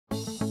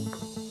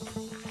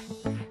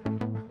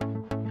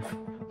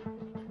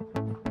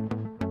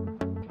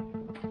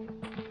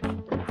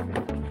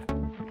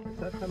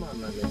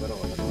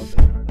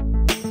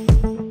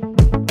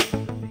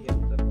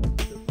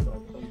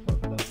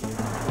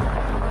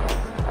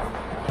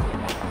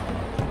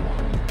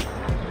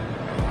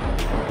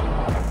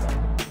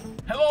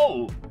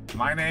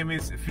My name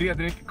is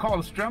Fredrik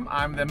Karlström.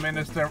 I'm the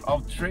Minister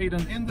of Trade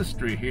and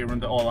Industry here in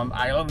the Åland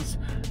Islands.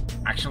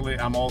 Actually,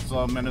 I'm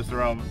also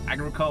Minister of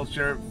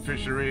Agriculture,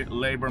 Fishery,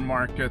 Labor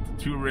Market,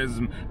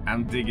 Tourism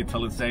and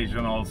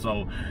Digitalization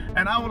also.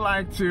 And I would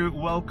like to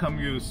welcome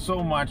you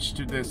so much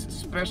to this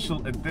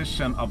special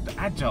edition of the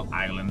Agile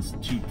Islands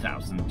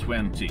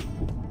 2020.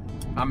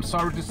 I'm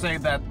sorry to say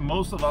that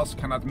most of us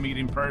cannot meet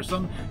in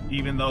person,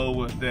 even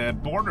though the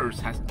borders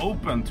has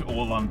opened to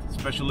Åland,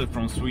 especially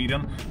from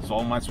Sweden. So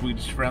all my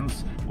Swedish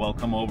friends,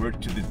 welcome over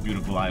to this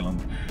beautiful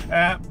island.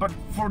 But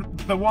for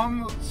the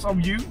ones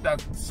of you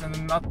that's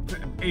not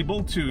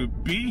able to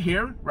be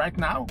here right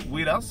now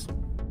with us,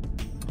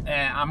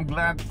 I'm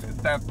glad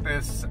that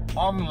this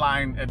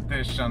online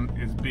edition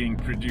is being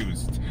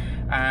produced.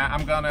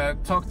 I'm gonna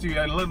talk to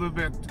you a little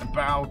bit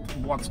about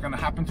what's gonna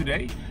happen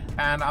today,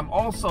 and I'm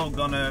also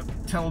gonna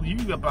tell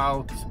you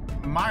about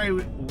my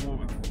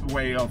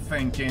way of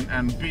thinking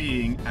and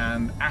being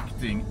and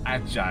acting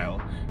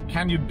agile.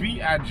 Can you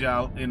be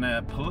agile in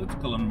a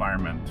political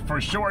environment?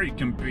 For sure you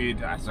can be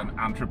it as an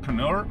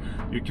entrepreneur,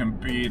 you can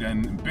be it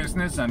in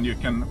business, and you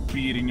can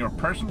be it in your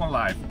personal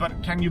life.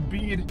 But can you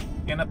be it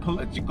in a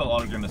political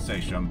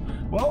organization?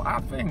 Well,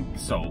 I think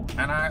so.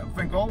 And I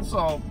think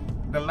also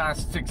the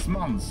last 6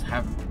 months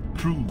have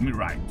proved me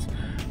right.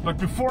 But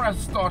before I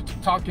start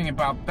talking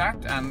about that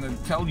and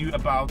tell you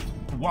about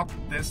what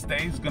this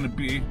day is going to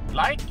be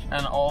like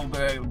and all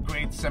the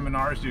great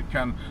seminars you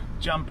can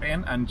jump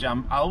in and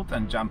jump out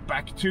and jump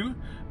back to,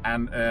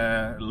 and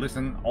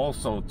listen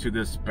also to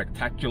this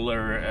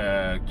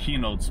spectacular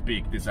keynote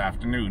speak this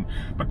afternoon.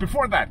 But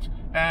before that,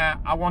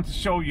 I want to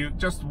show you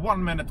just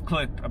 1 minute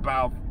clip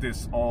about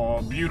this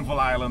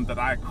beautiful island that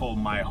I call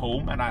my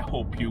home, and I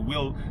hope you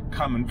will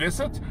come and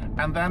visit.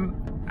 And then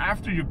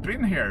after you've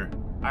been here,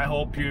 I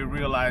hope you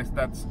realize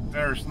that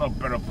there's no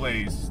better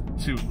place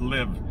to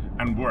live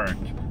and work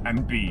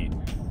and be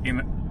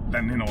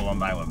than in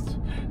Åland Island.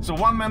 So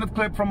 1 minute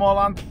clip from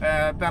Åland,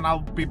 then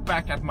I'll be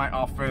back at my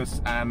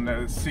office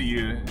and see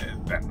you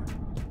then.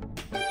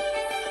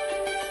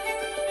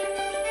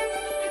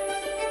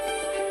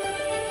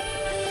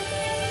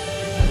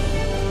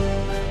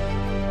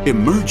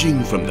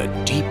 Emerging from the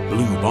deep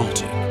blue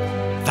Baltic,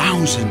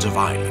 thousands of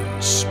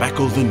islands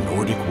speckle the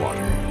Nordic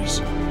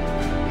waters.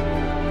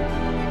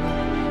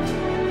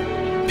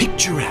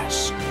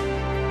 Picturesque,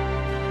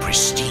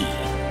 pristine,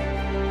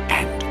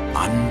 and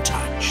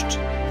untouched.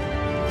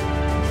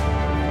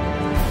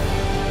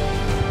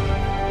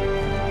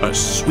 A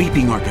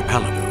sweeping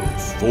archipelago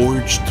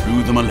forged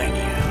through the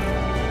millennia.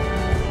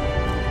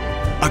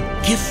 A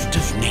gift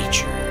of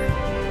nature.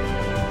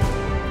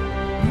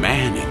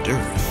 Man and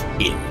Earth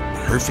in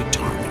perfect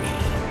harmony.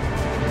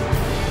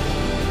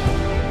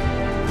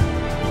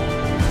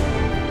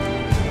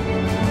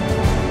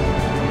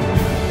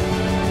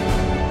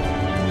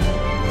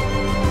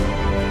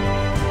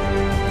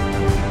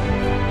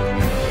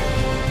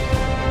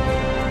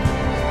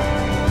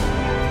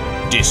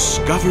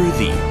 Discover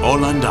the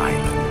Åland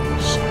Islands.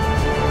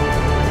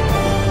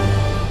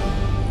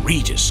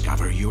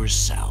 Rediscover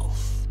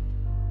yourself.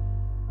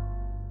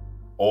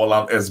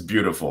 Åland is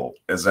beautiful,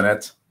 isn't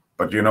it?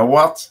 But you know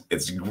what?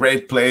 It's a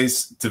great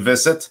place to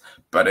visit,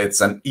 but it's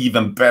an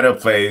even better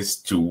place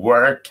to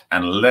work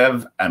and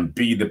live and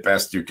be the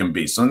best you can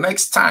be. So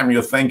next time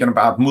you're thinking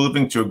about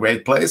moving to a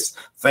great place,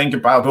 think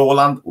about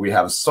Åland. We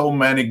have so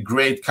many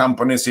great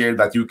companies here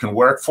that you can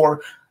work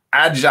for.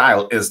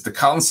 Agile is the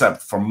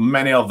concept for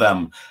many of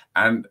them.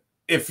 And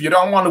if you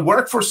don't want to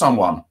work for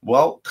someone,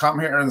 well, come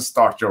here and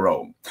start your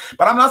own.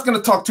 But I'm not going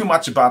to talk too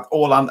much about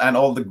Åland and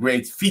all the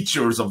great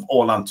features of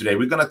Åland today.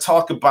 We're going to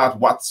talk about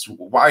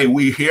why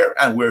we're here,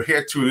 and we're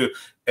here to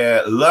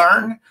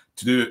learn,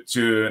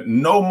 to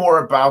know more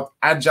about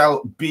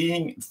agile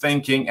being,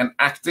 thinking, and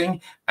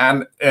acting.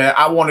 And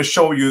I want to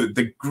show you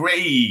the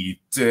great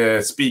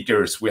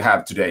speakers we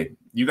have today.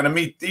 You're going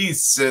to meet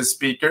these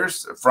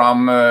speakers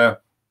from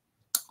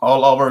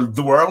all over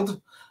the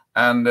world.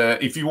 And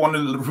if you want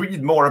to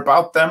read more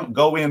about them,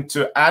 go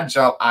into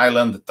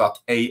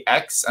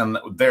agileisland.ax, and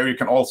there you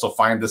can also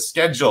find the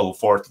schedule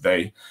for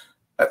today.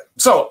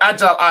 So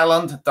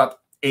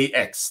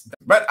agileisland.ax.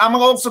 But I'm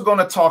also going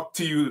to talk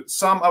to you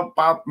some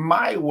about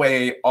my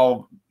way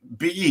of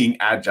being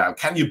agile.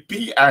 Can you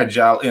be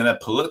agile in a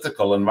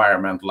political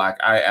environment like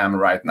I am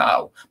right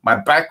now? My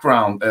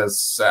background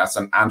is as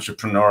an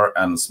entrepreneur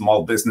and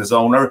small business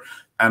owner.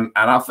 And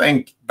I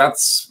think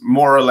that's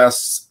more or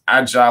less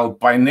agile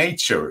by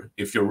nature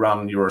if you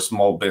run your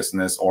small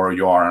business or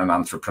you are an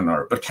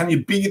entrepreneur. But can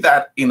you be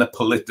that in a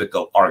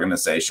political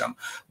organization?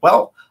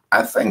 Well,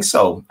 I think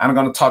so. I'm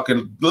going to talk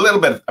a little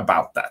bit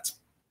about that.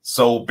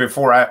 So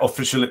before I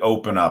officially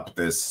open up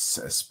this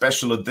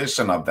special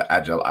edition of the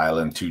Agile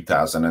Island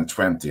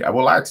 2020, I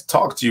would like to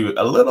talk to you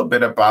a little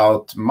bit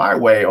about my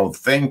way of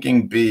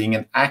thinking, being,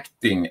 and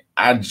acting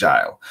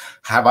agile.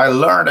 Have I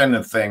learned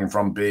anything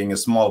from being a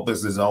small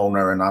business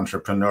owner and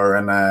entrepreneur,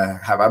 and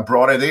have I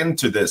brought it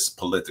into this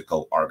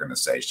political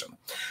organization?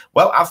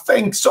 Well, I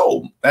think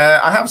so.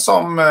 I have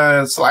some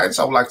slides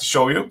I would like to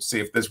show you, see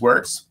if this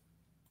works.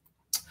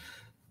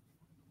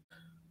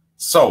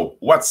 So,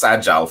 what's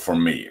Agile for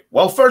me?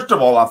 Well, first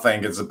of all, I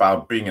think it's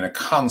about being in a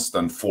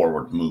constant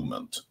forward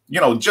movement.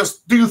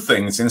 Just do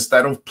things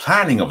instead of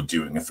planning of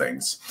doing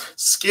things.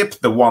 Skip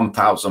the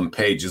 1,000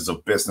 pages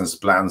of business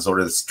plans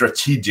or the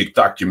strategic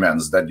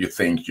documents that you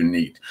think you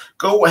need.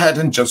 Go ahead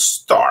and just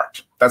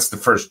start. That's the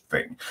first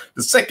thing.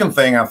 The second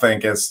thing, I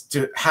think, is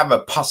to have a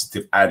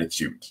positive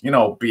attitude.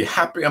 Be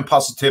happy and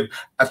positive,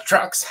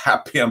 attracts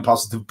happy and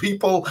positive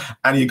people,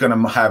 and you're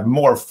going to have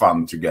more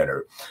fun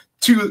together.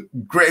 Two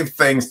great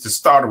things to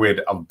start with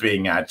of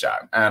being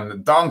agile.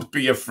 And don't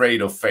be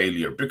afraid of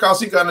failure,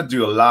 because you're going to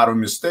do a lot of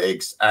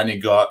mistakes and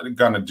you're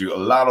going to do a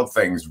lot of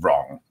things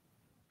wrong.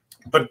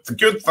 But the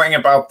good thing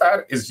about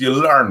that is you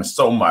learn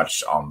so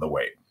much on the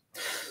way.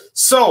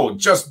 So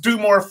just do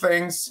more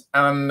things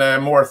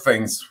and more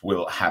things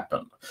will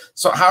happen.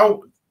 So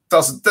how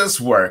does this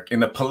work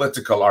in a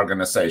political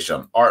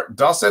organization, or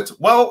does it?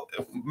 Well,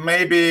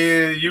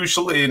 maybe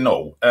usually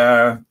no.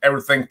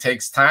 Everything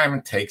takes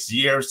time, takes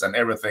years, and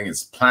everything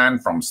is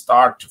planned from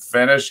start to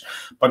finish.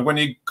 But when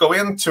you go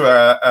into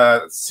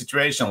a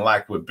situation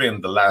like we've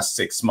been the last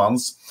 6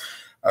 months,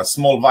 a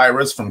small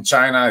virus from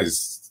China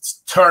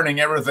is turning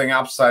everything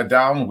upside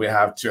down. We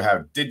have to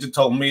have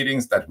digital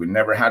meetings that we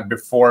never had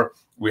before.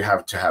 We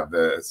have to have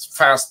the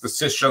fast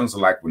decisions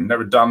like we've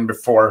never done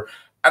before.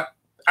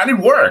 And it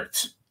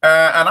worked.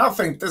 And I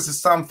think this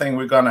is something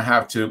we're going to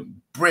have to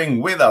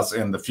bring with us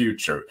in the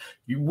future.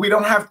 We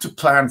don't have to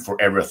plan for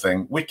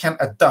everything. We can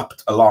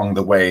adapt along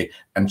the way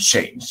and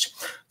change.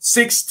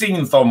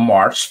 16th of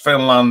March,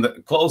 Finland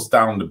closed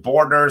down the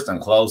borders and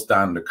closed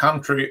down the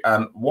country.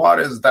 And what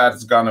is that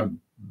going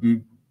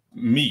to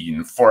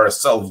mean for a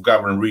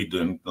self-governed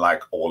region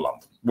like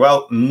Åland?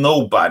 Well,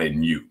 nobody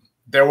knew.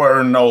 There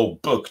were no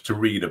book to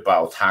read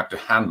about how to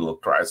handle a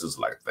crisis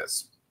like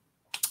this.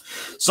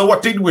 So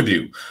what did we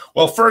do?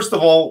 Well, first of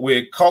all,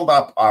 we called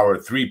up our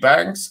 3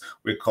 banks,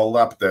 we called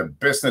up the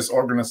business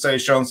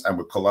organizations, and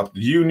we called up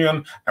the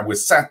union, and we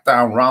sat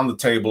down around the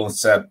table and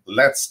said,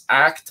 let's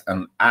act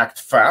and act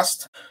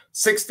fast.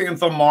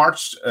 16th of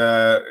March,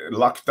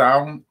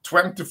 lockdown.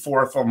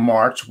 24th of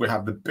March, we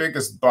have the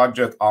biggest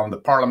budget on the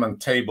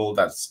parliament table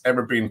that's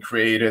ever been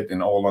created in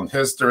Åland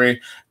history.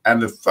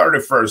 And the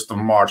 31st of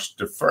March,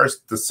 the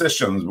first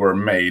decisions were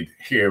made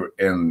here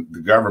in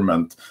the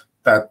government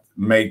that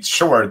made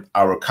sure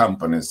our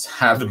companies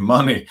had the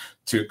money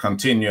to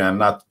continue and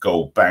not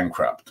go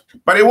bankrupt.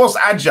 But it was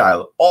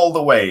agile all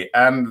the way.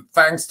 And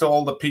thanks to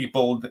all the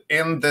people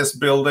in this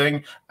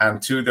building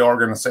and to the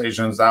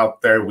organizations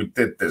out there, we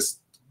did this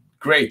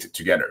great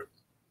together.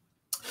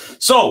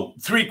 So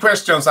 3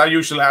 questions I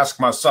usually ask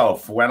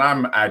myself when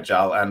I'm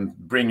agile and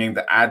bringing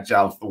the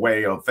agile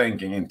way of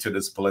thinking into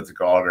this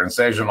political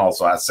organization.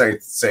 Also, I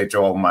say to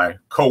all my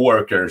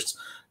co-workers,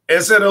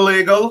 is it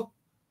illegal?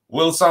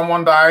 Will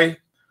someone die?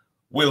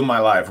 Will my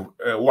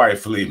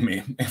wife leave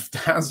me? If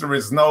the answer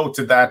is no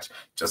to that,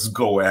 just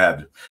go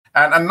ahead.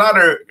 And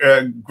another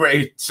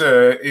great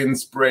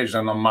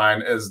inspiration of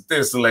mine is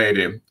this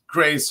lady,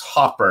 Grace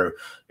Hopper.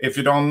 If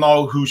you don't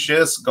know who she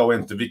is, go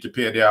into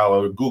Wikipedia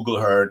or Google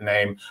her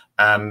name.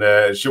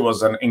 And she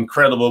was an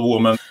incredible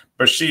woman.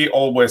 But she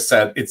always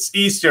said, it's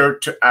easier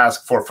to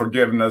ask for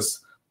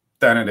forgiveness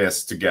than it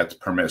is to get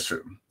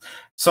permission.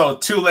 So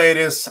 2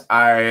 ladies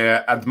I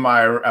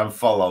admire and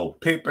follow,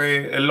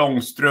 Pippi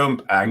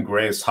Långstrump and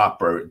Grace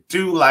Hopper.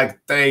 Do like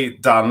they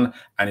done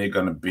and you're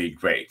going to be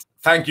great.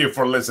 Thank you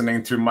for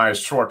listening to my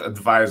short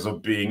advice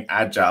of being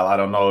agile. I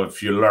don't know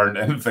if you learned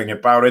anything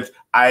about it.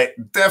 I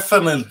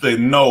definitely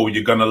know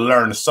you're going to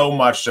learn so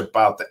much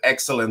about the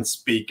excellent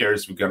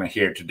speakers we're going to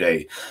hear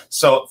today.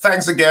 So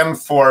thanks again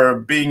for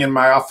being in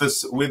my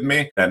office with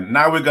me. And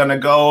now we're going to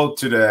go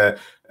to the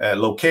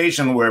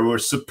location where we're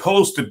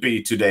supposed to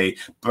be today,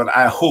 but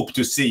I hope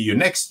to see you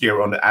next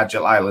year on the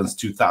Agile Islands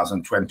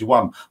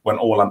 2021 when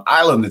Åland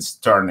Island is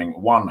turning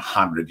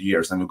 100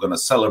 years, and we're going to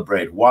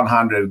celebrate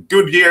 100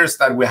 good years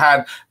that we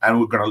had, and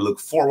we're going to look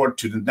forward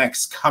to the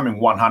next coming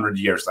 100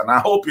 years, and I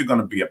hope you're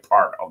going to be a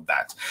part of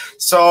that.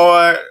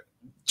 So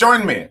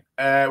join me.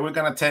 We're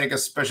going to take a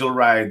special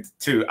ride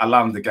to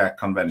Alandika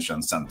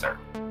Convention Center.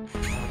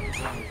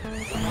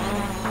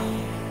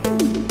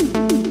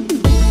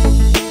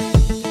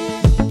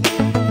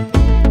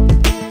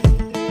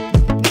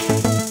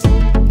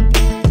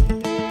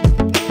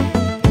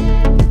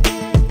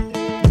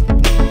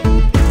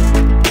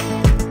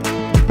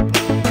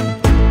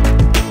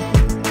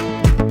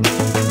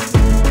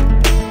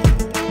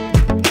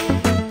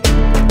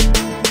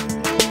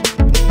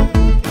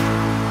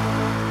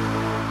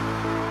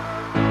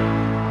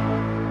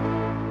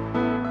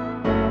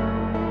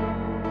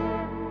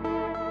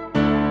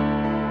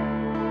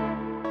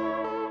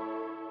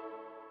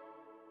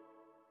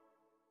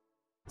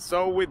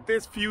 So with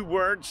these few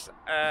words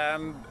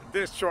and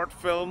this short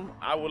film,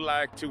 I would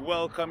like to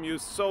welcome you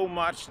so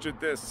much to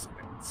this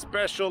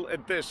special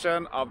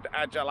edition of the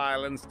Agile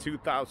Islands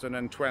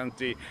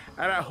 2020.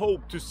 And I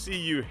hope to see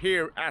you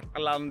here at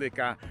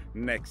Alandika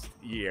next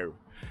year.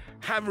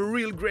 Have a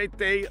real great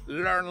day,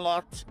 learn a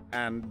lot,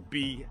 and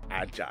be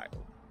agile.